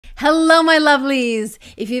Hello, my lovelies!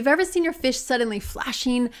 If you've ever seen your fish suddenly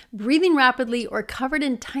flashing, breathing rapidly, or covered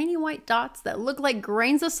in tiny white dots that look like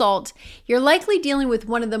grains of salt, you're likely dealing with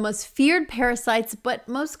one of the most feared parasites, but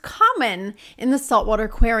most common in the saltwater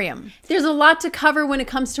aquarium. There's a lot to cover when it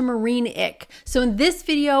comes to marine ick, so in this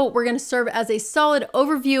video, we're going to serve as a solid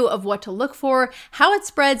overview of what to look for, how it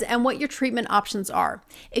spreads, and what your treatment options are.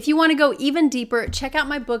 If you want to go even deeper, check out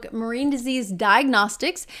my book, Marine Disease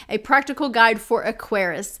Diagnostics, a practical guide for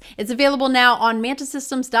aquarists. It's available now on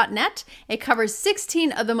mantasystems.net. It covers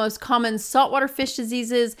 16 of the most common saltwater fish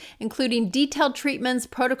diseases, including detailed treatments,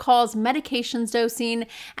 protocols, medications dosing,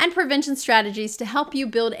 and prevention strategies to help you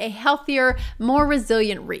build a healthier, more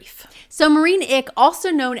resilient reef. So marine ick, also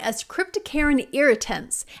known as Cryptocaryon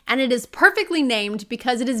irritans, and it is perfectly named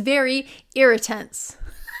because it is very irritants.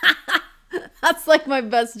 That's like my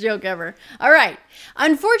best joke ever. All right.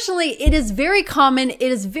 Unfortunately, it is very common, it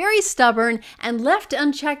is very stubborn, and left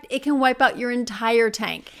unchecked, it can wipe out your entire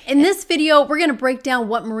tank. In this video, we're going to break down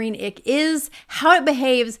what marine ick is, how it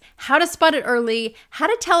behaves, how to spot it early, how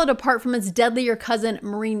to tell it apart from its deadlier cousin,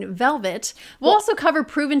 marine velvet. We'll also cover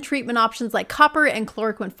proven treatment options like copper and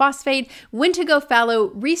chloroquine phosphate, when to go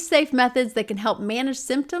fallow, reef-safe methods that can help manage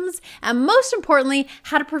symptoms, and most importantly,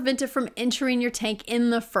 how to prevent it from entering your tank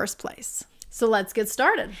in the first place. So let's get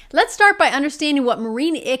started. Let's start by understanding what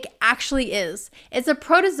marine ick actually is. It's a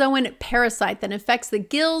protozoan parasite that infects the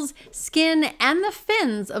gills, skin, and the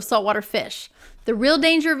fins of saltwater fish. The real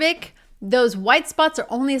danger of ick? Those white spots are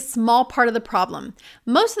only a small part of the problem.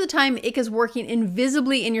 Most of the time, ick is working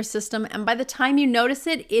invisibly in your system, and by the time you notice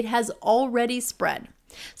it, it has already spread.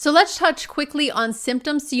 So let's touch quickly on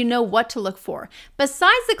symptoms so you know what to look for.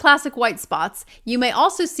 Besides the classic white spots, you may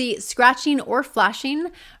also see scratching or flashing,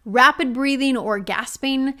 rapid breathing or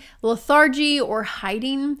gasping, lethargy or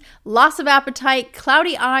hiding, loss of appetite,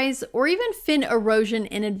 cloudy eyes, or even fin erosion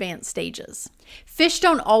in advanced stages. Fish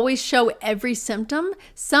don't always show every symptom.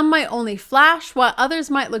 Some might only flash, while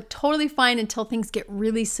others might look totally fine until things get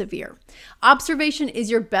really severe. Observation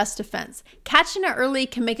is your best defense. Catching it early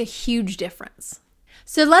can make a huge difference.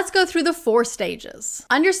 So let's go through the 4 stages.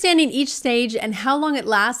 Understanding each stage and how long it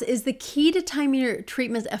lasts is the key to timing your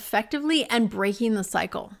treatments effectively and breaking the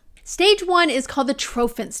cycle. Stage 1 is called the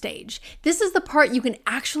trophin stage. This is the part you can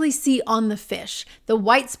actually see on the fish, the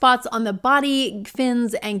white spots on the body,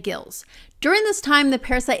 fins, and gills. During this time, the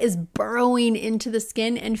parasite is burrowing into the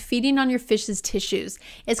skin and feeding on your fish's tissues.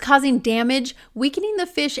 It's causing damage, weakening the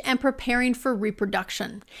fish, and preparing for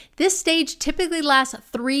reproduction. This stage typically lasts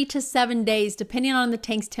 3 to 7 days, depending on the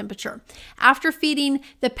tank's temperature. After feeding,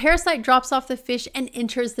 the parasite drops off the fish and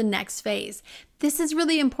enters the next phase. This is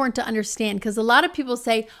really important to understand because a lot of people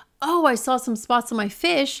say, oh, I saw some spots on my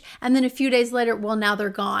fish, and then a few days later, well, now they're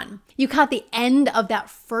gone. You caught the end of that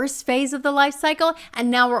first phase of the life cycle,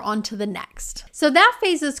 and now we're on to the next. So that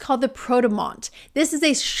phase is called the protomont. This is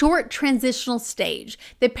a short transitional stage.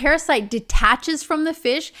 The parasite detaches from the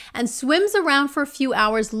fish and swims around for a few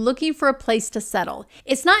hours looking for a place to settle.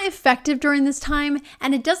 It's not effective during this time,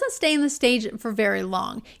 and it doesn't stay in the stage for very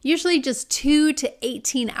long, usually just 2 to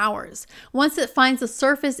 18 hours. Once it finds the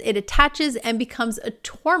surface, it attaches and becomes a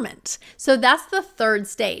torment. So that's the 3rd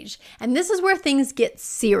stage, and this is where things get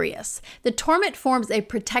serious. The torment forms a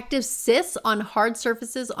protective cyst on hard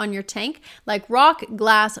surfaces on your tank, like rock,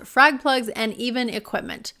 glass, frag plugs, and even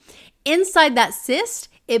equipment. Inside that cyst,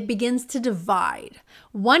 it begins to divide.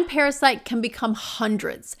 One parasite can become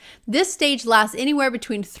hundreds. This stage lasts anywhere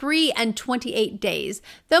between 3 and 28 days,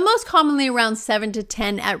 though most commonly around 7 to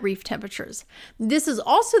 10 at reef temperatures. This is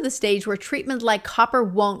also the stage where treatment like copper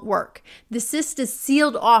won't work. The cyst is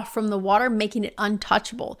sealed off from the water, making it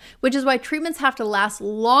untouchable, which is why treatments have to last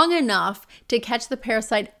long enough to catch the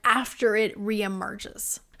parasite after it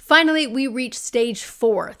reemerges. Finally, we reach stage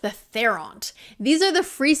 4, the theront. These are the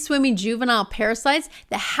free-swimming juvenile parasites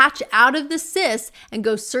that hatch out of the cyst and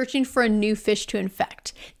go searching for a new fish to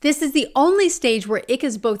infect. This is the only stage where ick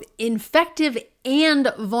is both infective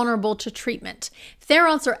and vulnerable to treatment.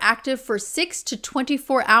 Theronts are active for 6 to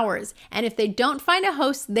 24 hours, and if they don't find a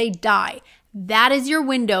host, they die. That is your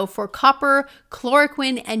window for copper,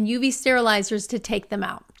 chloroquine, and UV sterilizers to take them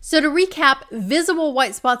out. So to recap, visible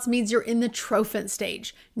white spots means you're in the trophin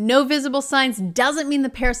stage. No visible signs doesn't mean the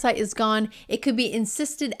parasite is gone. It could be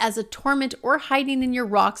encysted as a torment or hiding in your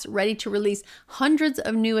rocks, ready to release hundreds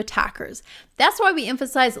of new attackers. That's why we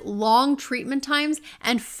emphasize long treatment times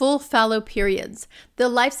and full fallow periods. The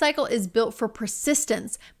life cycle is built for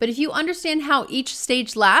persistence, but if you understand how each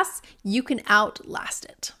stage lasts, you can outlast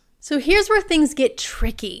it. So here's where things get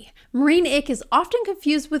tricky. Marine ick is often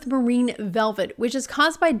confused with marine velvet, which is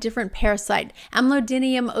caused by a different parasite,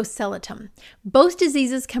 Amlodinium ocellatum. Both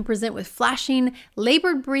diseases can present with flashing,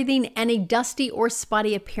 labored breathing, and a dusty or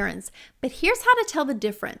spotty appearance. But here's how to tell the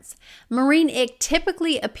difference. Marine ick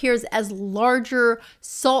typically appears as larger,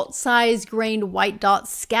 salt-sized grained white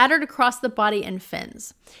dots scattered across the body and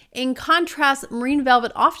fins. In contrast, marine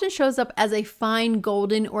velvet often shows up as a fine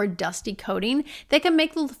golden or dusty coating that can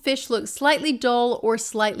make the fish look slightly dull or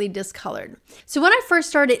slightly discolored. So when I first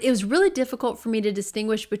started, it was really difficult for me to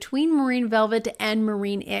distinguish between marine velvet and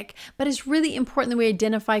marine ick, but it's really important that we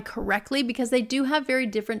identify correctly because they do have very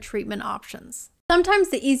different treatment options. Sometimes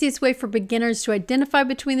the easiest way for beginners to identify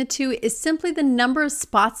between the two is simply the number of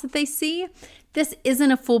spots that they see. This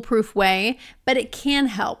isn't a foolproof way, but it can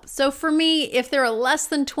help. So for me, if there are less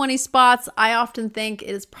than 20 spots, I often think it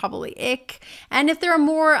is probably ick. And if there are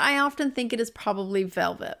more, I often think it is probably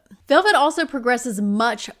velvet. Velvet also progresses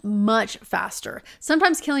much faster,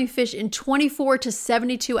 sometimes killing fish in 24 to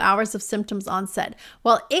 72 hours of symptoms onset,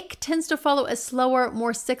 while ick tends to follow a slower,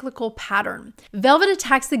 more cyclical pattern. Velvet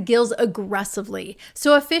attacks the gills aggressively,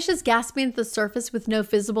 so if a fish is gasping at the surface with no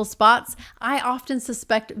visible spots, I often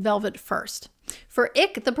suspect velvet first. For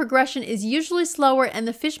ick, the progression is usually slower and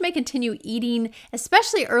the fish may continue eating,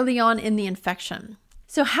 especially early on in the infection.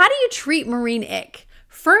 So how do you treat marine ick?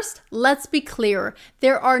 First, let's be clear,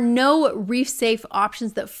 there are no reef-safe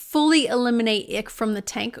options that fully eliminate ick from the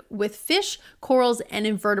tank with fish, corals, and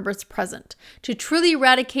invertebrates present. To truly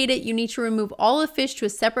eradicate it, you need to remove all the fish to a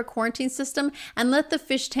separate quarantine system and let the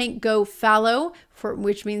fish tank go fallow,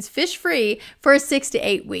 which means fish-free, for 6 to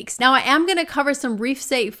 8 weeks. Now, I am going to cover some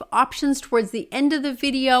reef-safe options towards the end of the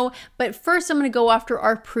video, but first I'm going to go after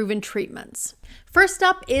our proven treatments. First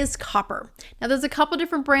up is copper. Now there's a couple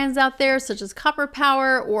different brands out there such as Copper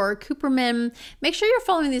Power or Cooperman. Make sure you're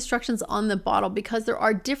following the instructions on the bottle because there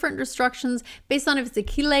are different instructions based on if it's a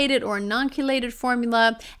chelated or a non-chelated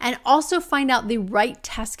formula, and also find out the right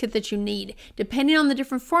test kit that you need. Depending on the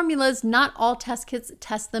different formulas, not all test kits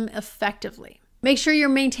test them effectively. Make sure you're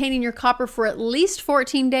maintaining your copper for at least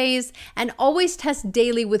 14 days and always test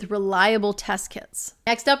daily with reliable test kits.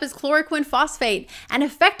 Next up is chloroquine phosphate, an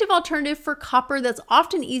effective alternative for copper that's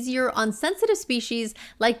often easier on sensitive species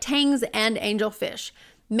like tangs and angelfish.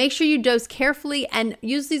 Make sure you dose carefully and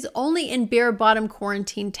use these only in bare bottom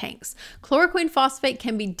quarantine tanks. Chloroquine phosphate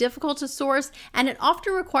can be difficult to source and it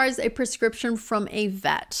often requires a prescription from a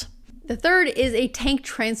vet. The third is a tank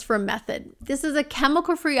transfer method. This is a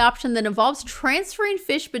chemical-free option that involves transferring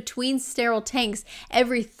fish between sterile tanks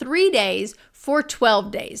every 3 days for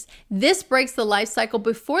 12 days. This breaks the life cycle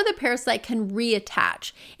before the parasite can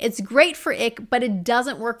reattach. It's great for ick, but it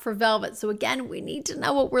doesn't work for velvet. So again, we need to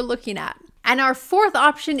know what we're looking at. And our fourth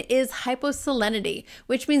option is hyposalinity,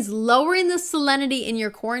 which means lowering the salinity in your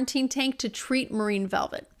quarantine tank to treat marine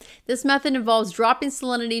velvet. This method involves dropping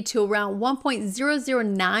salinity to around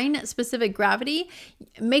 1.009 specific gravity.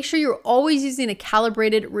 Make sure you're always using a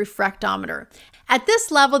calibrated refractometer. At this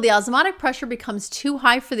level, the osmotic pressure becomes too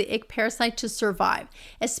high for the ick parasite to survive,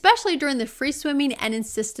 especially during the free swimming and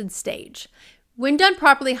encysted stage. When done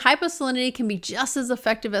properly, hyposalinity can be just as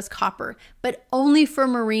effective as copper, but only for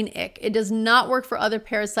marine ick. It does not work for other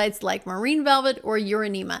parasites like marine velvet or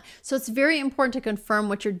urinema. So it's very important to confirm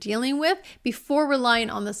what you're dealing with before relying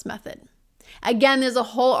on this method. Again, there's a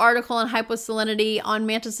whole article on hyposalinity on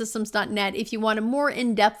mantasystems.net if you want a more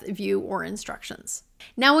in-depth view or instructions.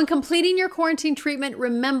 Now, when completing your quarantine treatment,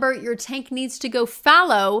 remember your tank needs to go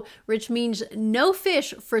fallow, which means no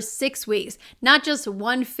fish for 6 weeks. Not just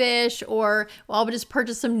one fish or, well, I'll just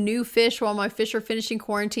purchase some new fish while my fish are finishing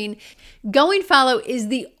quarantine. Going fallow is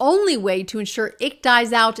the only way to ensure ick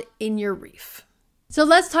dies out in your reef. So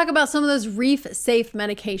let's talk about some of those reef-safe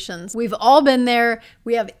medications. We've all been there.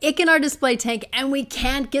 We have ick in our display tank and we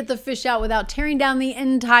can't get the fish out without tearing down the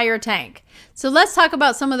entire tank. So let's talk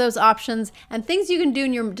about some of those options and things you can do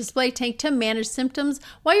in your display tank to manage symptoms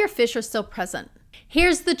while your fish are still present.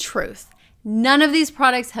 Here's the truth. None of these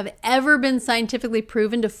products have ever been scientifically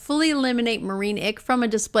proven to fully eliminate marine ick from a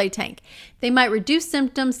display tank. They might reduce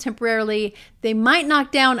symptoms temporarily, they might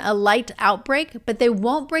knock down a light outbreak, but they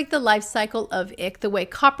won't break the life cycle of ick the way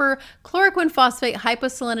copper, chloroquine phosphate,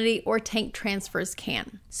 hyposalinity, or tank transfers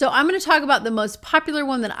can. So I'm going to talk about the most popular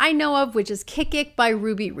one that I know of, which is Kick Ick by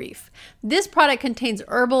Ruby Reef. This product contains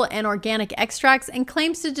herbal and organic extracts and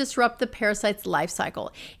claims to disrupt the parasite's life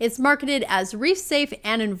cycle. It's marketed as reef safe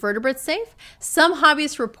and invertebrate safe. Some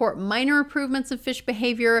hobbyists report minor improvements in fish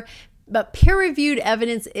behavior, But peer-reviewed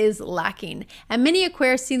evidence is lacking, and many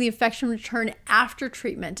aquarists see the infection return after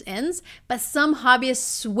treatment ends, but some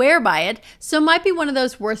hobbyists swear by it, so it might be one of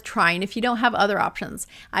those worth trying if you don't have other options.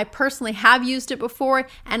 I personally have used it before,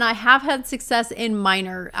 and I have had success in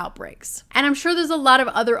minor outbreaks. And I'm sure there's a lot of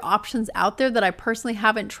other options out there that I personally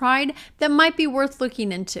haven't tried that might be worth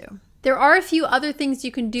looking into. There are a few other things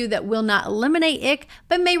you can do that will not eliminate ick,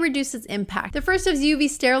 but may reduce its impact. The first is UV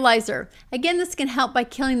sterilizer. Again, this can help by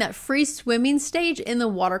killing that free swimming stage in the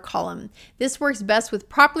water column. This works best with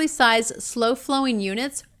properly sized, slow-flowing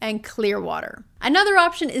units and clear water. Another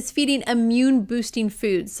option is feeding immune-boosting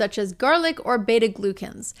foods, such as garlic or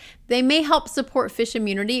beta-glucans. They may help support fish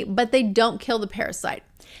immunity, but they don't kill the parasite.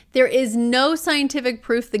 There is no scientific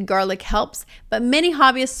proof that garlic helps, but many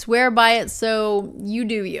hobbyists swear by it, so you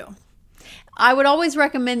do you. I would always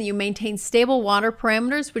recommend that you maintain stable water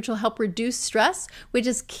parameters, which will help reduce stress, which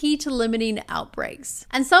is key to limiting outbreaks.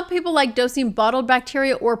 And some people like dosing bottled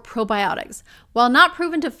bacteria or probiotics. While not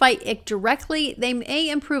proven to fight ick directly, they may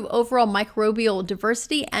improve overall microbial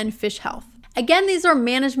diversity and fish health. Again, these are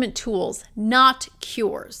management tools, not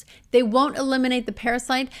cures. They won't eliminate the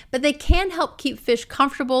parasite, but they can help keep fish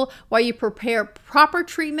comfortable while you prepare proper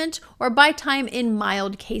treatment or buy time in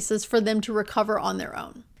mild cases for them to recover on their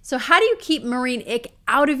own. So how do you keep marine ick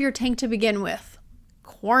out of your tank to begin with?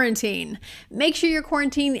 Quarantine. Make sure you're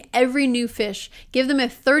quarantining every new fish. Give them a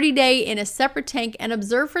 30-day in a separate tank and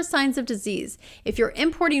observe for signs of disease. If you're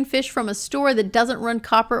importing fish from a store that doesn't run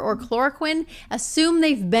copper or chloroquine, assume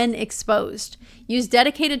they've been exposed. Use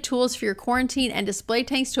dedicated tools for your quarantine and display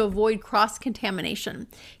tanks to avoid cross-contamination.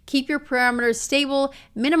 Keep your parameters stable,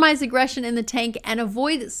 minimize aggression in the tank, and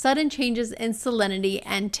avoid sudden changes in salinity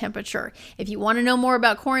and temperature. If you want to know more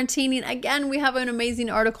about quarantining, again, we have an amazing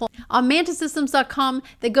article on mantasystems.com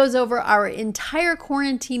that goes over our entire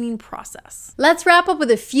quarantining process. Let's wrap up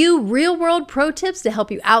with a few real-world pro tips to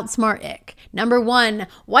help you outsmart ick. Number 1,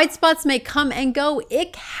 white spots may come and go.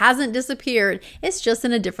 Ick hasn't disappeared. It's just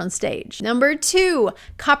in a different stage. Number 2,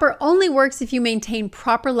 copper only works if you maintain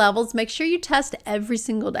proper levels. Make sure you test every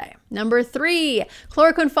single day. Number 3,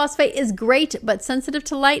 chloroquine phosphate is great, but sensitive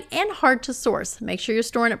to light and hard to source. Make sure you're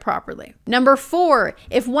storing it properly. Number 4,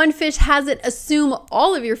 if one fish has it, assume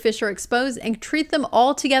all of your fish are exposed and treat them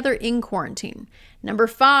all together in quarantine. Number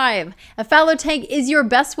 5, a fallow tank is your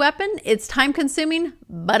best weapon. It's time consuming,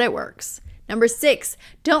 but it works. Number 6,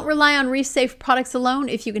 don't rely on reef-safe products alone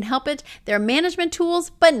if you can help it. They're management tools,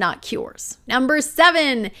 but not cures. Number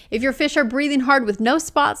 7, if your fish are breathing hard with no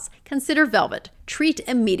spots, consider Velvet. Treat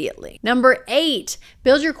immediately. Number 8,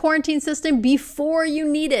 build your quarantine system before you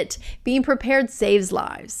need it. Being prepared saves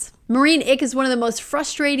lives. Marine ick is one of the most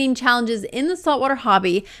frustrating challenges in the saltwater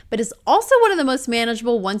hobby, but is also one of the most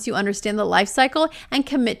manageable once you understand the life cycle and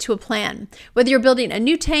commit to a plan. Whether you're building a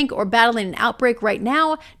new tank or battling an outbreak right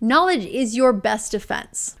now, knowledge is your best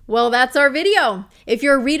defense. Well, that's our video. If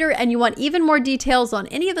you're a reader and you want even more details on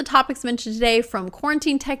any of the topics mentioned today, from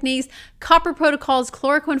quarantine techniques, copper protocols,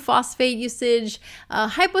 chloroquine phosphate usage,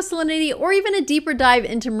 hyposalinity, or even a deeper dive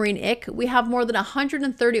into marine ick, we have more than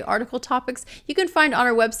 130 article topics you can find on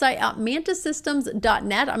our website at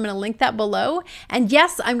mantasystems.net. I'm going to link that below. And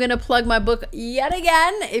yes, I'm going to plug my book yet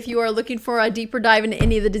again if you are looking for a deeper dive into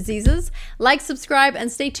any of the diseases. Like, subscribe,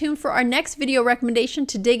 and stay tuned for our next video recommendation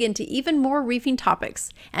to dig into even more reefing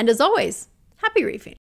topics. And as always, happy reefing.